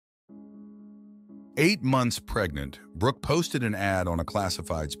8 months pregnant, Brooke posted an ad on a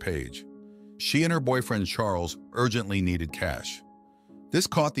classifieds page. She and her boyfriend Charles urgently needed cash. This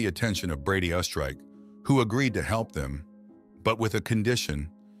caught the attention of Brady Oestrike, who agreed to help them, but with a condition: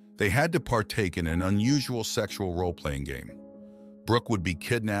 they had to partake in an unusual sexual role-playing game. Brooke would be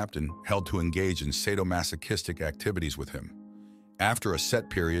kidnapped and held to engage in sadomasochistic activities with him. After a set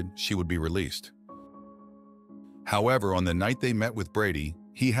period, she would be released. However, on the night they met with Brady,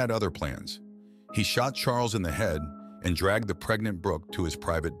 he had other plans. He shot Charles in the head and dragged the pregnant Brooke to his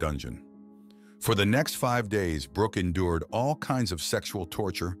private dungeon. For the next 5 days, Brooke endured all kinds of sexual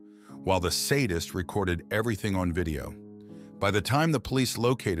torture, while the sadist recorded everything on video. By the time the police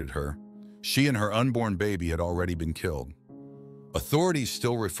located her, she and her unborn baby had already been killed. Authorities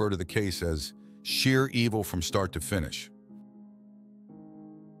still refer to the case as sheer evil from start to finish.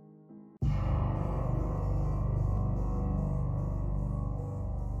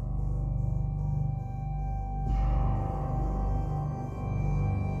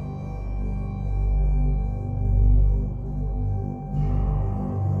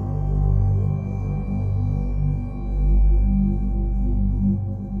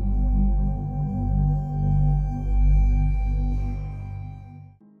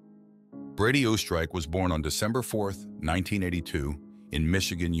 Brady Oestrike was born on December 4, 1982, in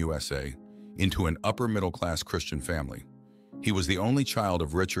Michigan, USA, into an upper-middle-class Christian family. He was the only child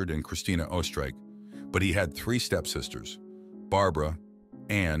of Richard and Christina Oestrike, but he had 3 stepsisters: Barbara,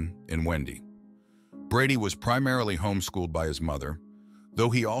 Ann, and Wendy. Brady was primarily homeschooled by his mother, though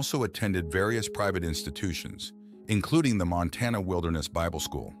he also attended various private institutions, including the Montana Wilderness Bible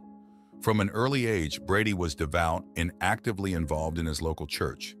School. From an early age, Brady was devout and actively involved in his local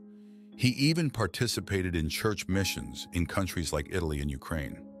church. He even participated in church missions in countries like Italy and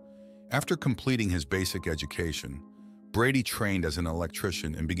Ukraine. After completing his basic education, Brady trained as an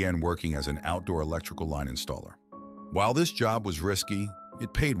electrician and began working as an outdoor electrical line installer. While this job was risky,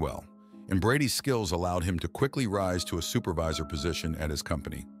 it paid well, and Brady's skills allowed him to quickly rise to a supervisor position at his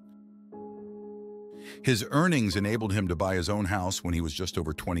company. His earnings enabled him to buy his own house when he was just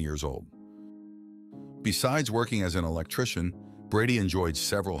over 20 years old. Besides working as an electrician, Brady enjoyed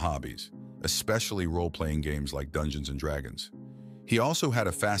several hobbies, especially role-playing games like Dungeons and Dragons. He also had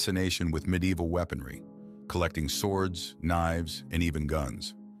a fascination with medieval weaponry, collecting swords, knives, and even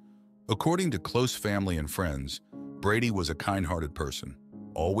guns. According to close family and friends, Brady was a kind-hearted person,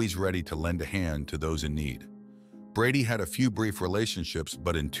 always ready to lend a hand to those in need. Brady had a few brief relationships,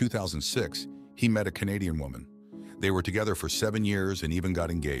 but in 2006, he met a Canadian woman. They were together for 7 years and even got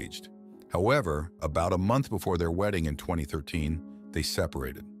engaged. However, about a month before their wedding in 2013, they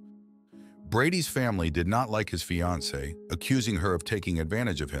separated. Brady's family did not like his fiancée, accusing her of taking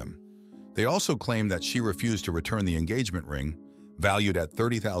advantage of him. They also claimed that she refused to return the engagement ring, valued at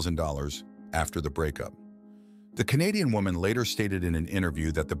 $30,000, after the breakup. The Canadian woman later stated in an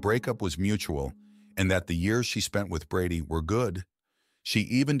interview that the breakup was mutual and that the years she spent with Brady were good. She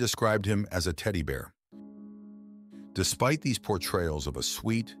even described him as a teddy bear. Despite these portrayals of a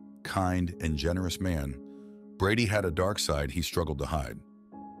sweet, kind, and generous man, Brady had a dark side he struggled to hide.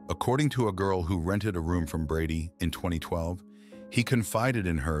 According to a girl who rented a room from Brady in 2012, he confided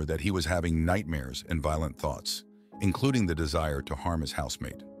in her that he was having nightmares and violent thoughts, including the desire to harm his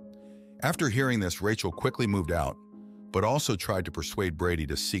housemate. After hearing this, Rachel quickly moved out, but also tried to persuade Brady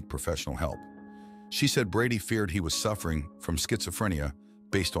to seek professional help. She said Brady feared he was suffering from schizophrenia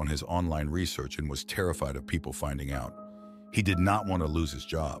based on his online research and was terrified of people finding out. He did not want to lose his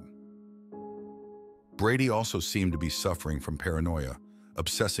job. Brady also seemed to be suffering from paranoia,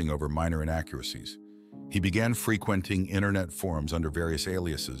 obsessing over minor inaccuracies. He began frequenting internet forums under various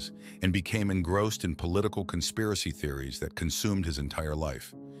aliases and became engrossed in political conspiracy theories that consumed his entire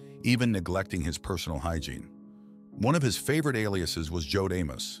life, even neglecting his personal hygiene. One of his favorite aliases was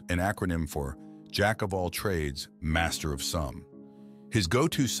Jodamus, an acronym for Jack of all trades, master of some. His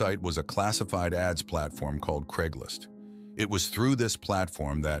go-to site was a classified ads platform called Craigslist. It was through this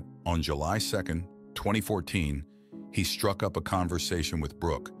platform that, on July 2nd, 2014, he struck up a conversation with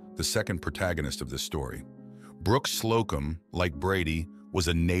Brooke, the second protagonist of this story. Brooke Slocum, like Brady, was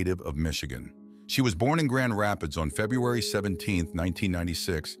a native of Michigan. She was born in Grand Rapids on February 17,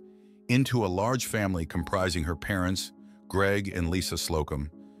 1996, into a large family comprising her parents, Greg and Lisa Slocum,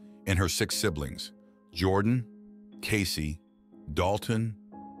 and her 6 siblings, Jordan, Casey, Dalton,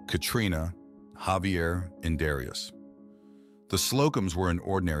 Katrina, Javier, and Darius. The Slocums were an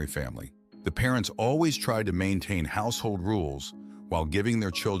ordinary family. The parents always tried to maintain household rules while giving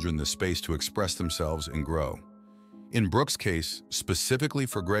their children the space to express themselves and grow. In Brooke's case, specifically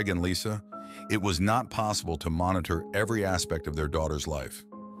for Greg and Lisa, it was not possible to monitor every aspect of their daughter's life.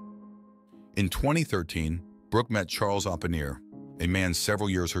 In 2013, Brooke met Charles Oppenheer, a man several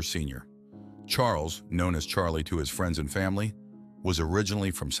years her senior. Charles, known as Charlie to his friends and family, was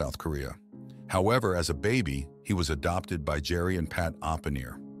originally from South Korea. However, as a baby, he was adopted by Jerry and Pat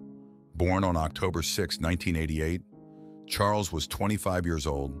Oppenheer. Born on October 6, 1988, Charles was 25 years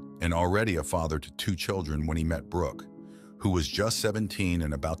old and already a father to 2 children when he met Brooke, who was just 17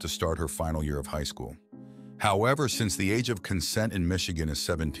 and about to start her final year of high school. However, since the age of consent in Michigan is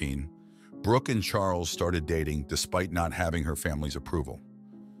 17, Brooke and Charles started dating despite not having her family's approval.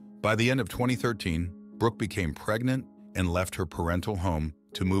 By the end of 2013, Brooke became pregnant and left her parental home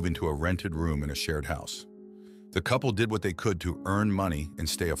to move into a rented room in a shared house. The couple did what they could to earn money and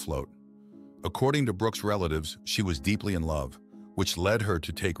stay afloat. According to Brooke's relatives, she was deeply in love, which led her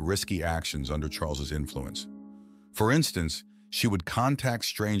to take risky actions under Charles's influence. For instance, she would contact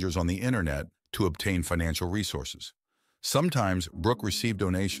strangers on the internet to obtain financial resources. Sometimes Brooke received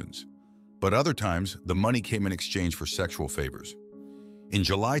donations, but other times the money came in exchange for sexual favors. In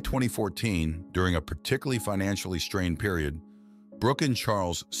July 2014, during a particularly financially strained period, Brooke and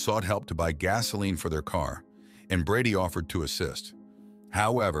Charles sought help to buy gasoline for their car, and Brady offered to assist.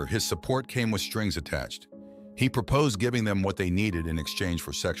 However, his support came with strings attached. He proposed giving them what they needed in exchange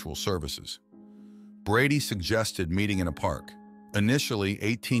for sexual services. Brady suggested meeting in a park. Initially,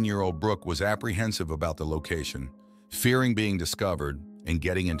 18-year-old Brooke was apprehensive about the location, fearing being discovered and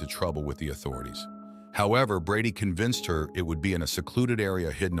getting into trouble with the authorities. However, Brady convinced her it would be in a secluded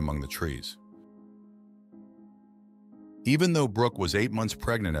area hidden among the trees. Even though Brooke was 8 months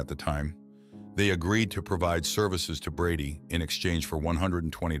pregnant at the time, they agreed to provide services to Brady in exchange for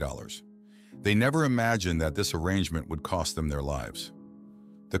 $120. They never imagined that this arrangement would cost them their lives.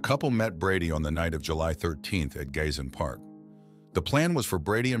 The couple met Brady on the night of July 13th at Guise Park. The plan was for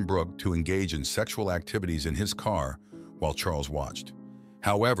Brady and Brooke to engage in sexual activities in his car while Charles watched.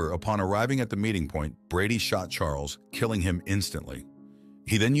 However, upon arriving at the meeting point, Brady shot Charles, killing him instantly.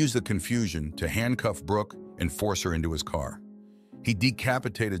 He then used the confusion to handcuff Brooke and force her into his car. He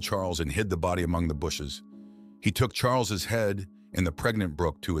decapitated Charles and hid the body among the bushes. He took Charles's head and the pregnant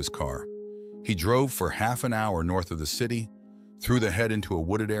Brooke to his car. He drove for half an hour north of the city, threw the head into a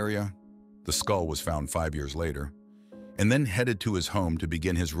wooded area — the skull was found 5 years later — and then headed to his home to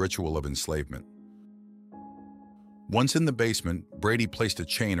begin his ritual of enslavement. Once in the basement, Brady placed a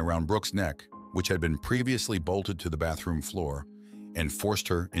chain around Brooke's neck, which had been previously bolted to the bathroom floor, and forced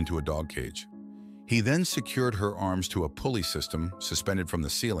her into a dog cage. He then secured her arms to a pulley system suspended from the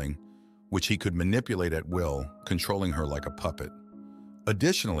ceiling, which he could manipulate at will, controlling her like a puppet.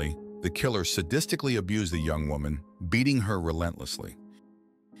 Additionally, the killer sadistically abused the young woman, beating her relentlessly.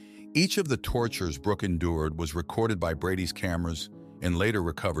 Each of the tortures Brooke endured was recorded by Brady's cameras and later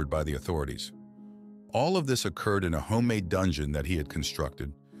recovered by the authorities. All of this occurred in a homemade dungeon that he had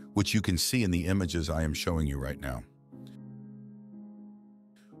constructed, which you can see in the images I am showing you right now.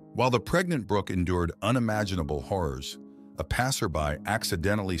 While the pregnant Brooke endured unimaginable horrors, a passerby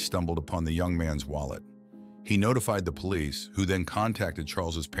accidentally stumbled upon the young man's wallet. He notified the police, who then contacted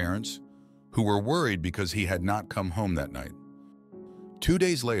Charles's parents, who were worried because he had not come home that night. 2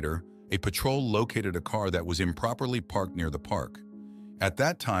 days later, a patrol located a car that was improperly parked near the park. At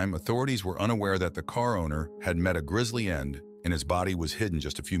that time, authorities were unaware that the car owner had met a grisly end and his body was hidden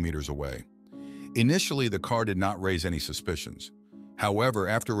just a few meters away. Initially, the car did not raise any suspicions. However,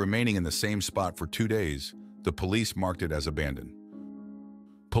 after remaining in the same spot for 2 days, the police marked it as abandoned.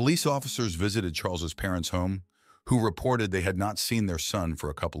 Police officers visited Charles's parents' home, who reported they had not seen their son for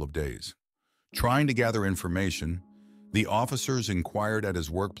a couple of days. Trying to gather information, the officers inquired at his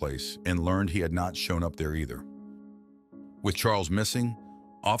workplace and learned he had not shown up there either. With Charles missing,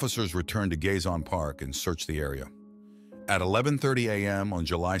 officers returned to Guise Park and searched the area. At 11:30 a.m. on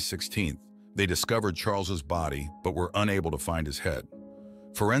July 16th, they discovered Charles's body but were unable to find his head.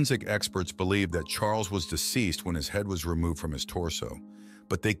 Forensic experts believed that Charles was deceased when his head was removed from his torso,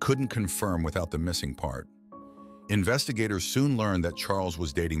 but they couldn't confirm without the missing part. Investigators soon learned that Charles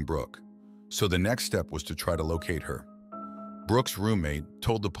was dating Brooke, so the next step was to try to locate her. Brooke's roommate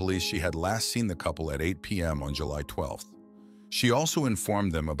told the police she had last seen the couple at 8 p.m. on July 12th. She also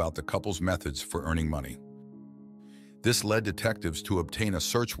informed them about the couple's methods for earning money. This led detectives to obtain a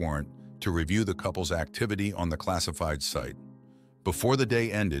search warrant to review the couple's activity on the classified site. Before the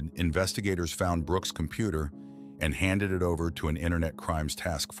day ended, investigators found Brooke's computer and handed it over to an Internet Crimes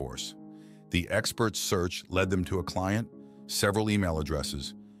Task Force. The experts' search led them to a client, several email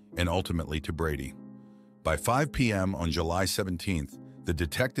addresses, and ultimately to Brady. By 5 p.m. on July 17th, the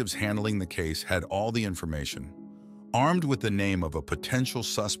detectives handling the case had all the information. Armed with the name of a potential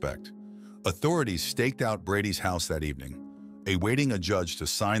suspect, authorities staked out Brady's house that evening, awaiting a judge to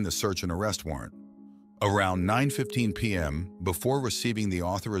sign the search and arrest warrant. Around 9:15 p.m., before receiving the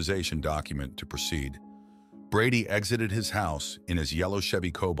authorization document to proceed, Brady exited his house in his yellow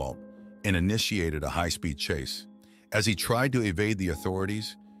Chevy Cobalt and initiated a high-speed chase. As he tried to evade the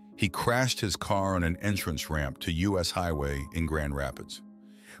authorities, he crashed his car on an entrance ramp to U.S. Highway in Grand Rapids.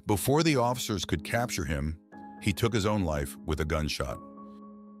 Before the officers could capture him, he took his own life with a gunshot.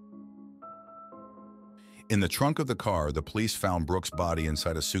 In the trunk of the car, the police found Brooke's body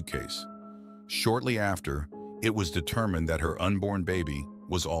inside a suitcase. Shortly after, it was determined that her unborn baby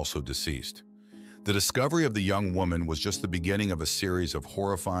was also deceased. The discovery of the young woman was just the beginning of a series of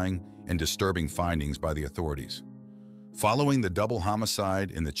horrifying and disturbing findings by the authorities. Following the double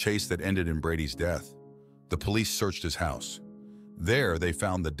homicide and the chase that ended in Brady's death, the police searched his house. There, they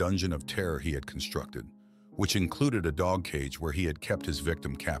found the dungeon of terror he had constructed, which included a dog cage where he had kept his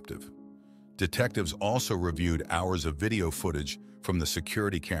victim captive. Detectives also reviewed hours of video footage from the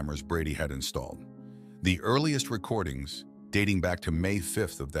security cameras Brady had installed. The earliest recordings, dating back to May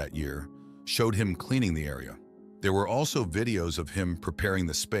 5th of that year, showed him cleaning the area. There were also videos of him preparing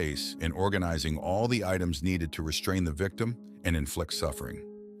the space and organizing all the items needed to restrain the victim and inflict suffering.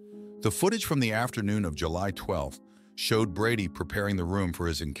 The footage from the afternoon of July 12th showed Brady preparing the room for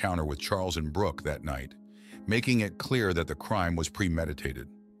his encounter with Charles and Brooke that night, making it clear that the crime was premeditated.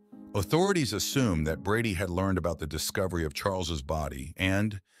 Authorities assumed that Brady had learned about the discovery of Charles's body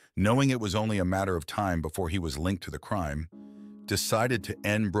and, knowing it was only a matter of time before he was linked to the crime, decided to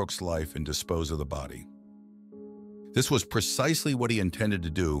end Brooke's life and dispose of the body. This was precisely what he intended to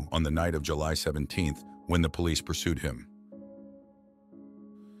do on the night of July 17th when the police pursued him.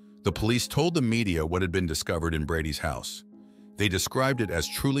 The police told the media what had been discovered in Brady's house. They described it as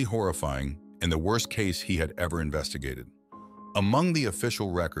truly horrifying and the worst case he had ever investigated. Among the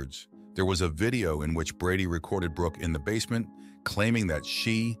official records, there was a video in which Brady recorded Brooke in the basement, claiming that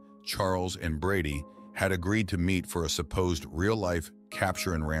she, Charles, and Brady had agreed to meet for a supposed real-life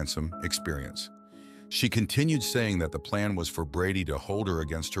capture and ransom experience. She continued saying that the plan was for Brady to hold her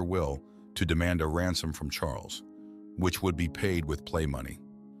against her will to demand a ransom from Charles, which would be paid with play money.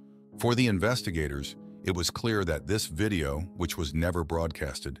 For the investigators, it was clear that this video, which was never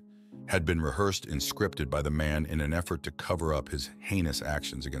broadcasted, had been rehearsed and scripted by the man in an effort to cover up his heinous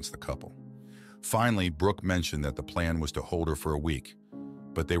actions against the couple. Finally, Brooke mentioned that the plan was to hold her for a week,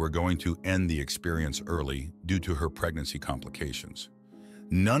 but they were going to end the experience early due to her pregnancy complications.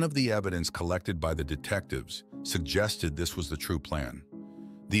 None of the evidence collected by the detectives suggested this was the true plan.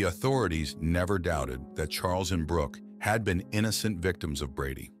 The authorities never doubted that Charles and Brooke had been innocent victims of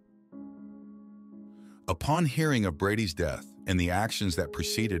Brady. Upon hearing of Brady's death and the actions that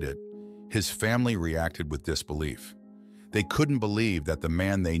preceded it, his family reacted with disbelief. They couldn't believe that the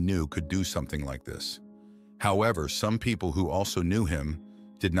man they knew could do something like this. However, some people who also knew him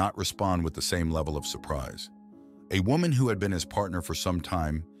did not respond with the same level of surprise. A woman who had been his partner for some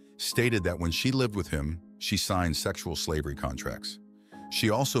time stated that when she lived with him, she signed sexual slavery contracts.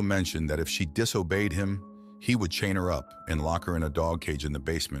 She also mentioned that if she disobeyed him, he would chain her up and lock her in a dog cage in the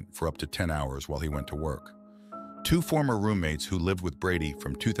basement for up to 10 hours while he went to work. Two former roommates who lived with Brady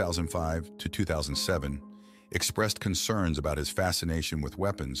from 2005 to 2007 expressed concerns about his fascination with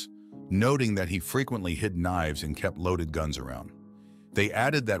weapons, noting that he frequently hid knives and kept loaded guns around. They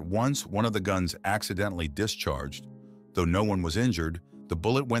added that once one of the guns accidentally discharged, though no one was injured, the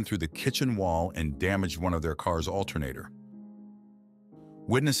bullet went through the kitchen wall and damaged one of their car's alternator.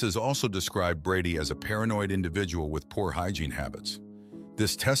 Witnesses also described Brady as a paranoid individual with poor hygiene habits.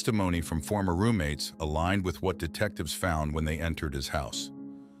 This testimony from former roommates aligned with what detectives found when they entered his house.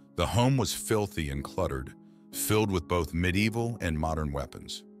 The home was filthy and cluttered, filled with both medieval and modern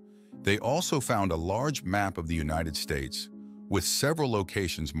weapons. They also found a large map of the United States, with several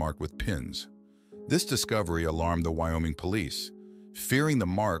locations marked with pins. This discovery alarmed the Wyoming police, fearing the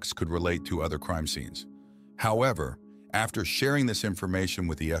marks could relate to other crime scenes. However, after sharing this information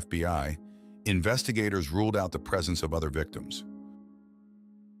with the FBI, investigators ruled out the presence of other victims.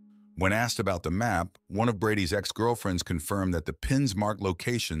 When asked about the map, one of Brady's ex-girlfriends confirmed that the pins marked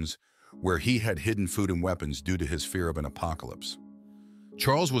locations where he had hidden food and weapons due to his fear of an apocalypse.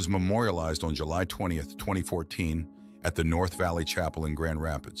 Charles was memorialized on July 20th, 2014, at the North Valley Chapel in Grand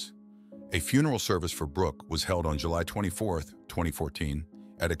Rapids. A funeral service for Brooke was held on July 24th, 2014,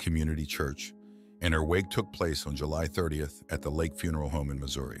 at a community church, and her wake took place on July 30th at the Lake Funeral Home in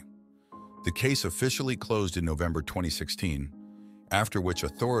Missouri. The case officially closed in November 2016, after which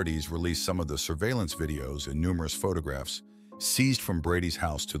authorities released some of the surveillance videos and numerous photographs seized from Brady's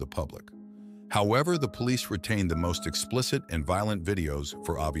house to the public. However, the police retained the most explicit and violent videos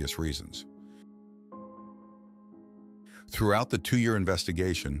for obvious reasons. Throughout the 2-year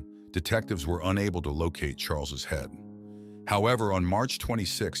investigation, detectives were unable to locate Charles's head. However, on March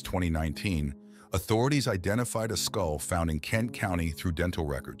 26, 2019, authorities identified a skull found in Kent County through dental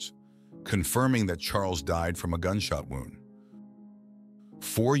records, confirming that Charles died from a gunshot wound.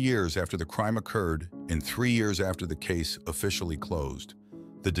 4 years after the crime occurred and 3 years after the case officially closed,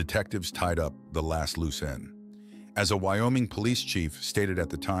 the detectives tied up the last loose end. As a Wyoming police chief stated at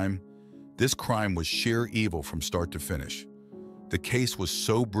the time, this crime was sheer evil from start to finish. The case was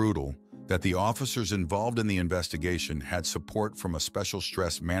so brutal that the officers involved in the investigation had support from a special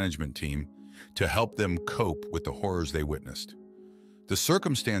stress management team to help them cope with the horrors they witnessed. The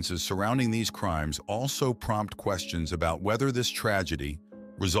circumstances surrounding these crimes also prompt questions about whether this tragedy,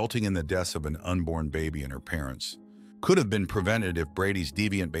 resulting in the deaths of an unborn baby and her parents, could have been prevented if Brady's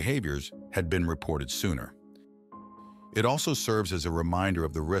deviant behaviors had been reported sooner. It also serves as a reminder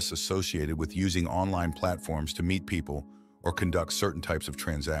of the risks associated with using online platforms to meet people or conduct certain types of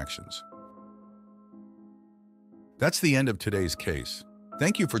transactions. That's the end of today's case.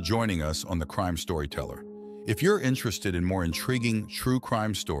 Thank you for joining us on The Crime Storyteller. If you're interested in more intriguing true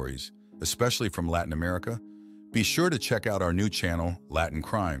crime stories, especially from Latin America, be sure to check out our new channel, Latin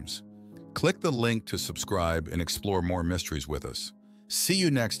Crimes. Click the link to subscribe and explore more mysteries with us. See you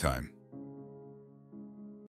next time.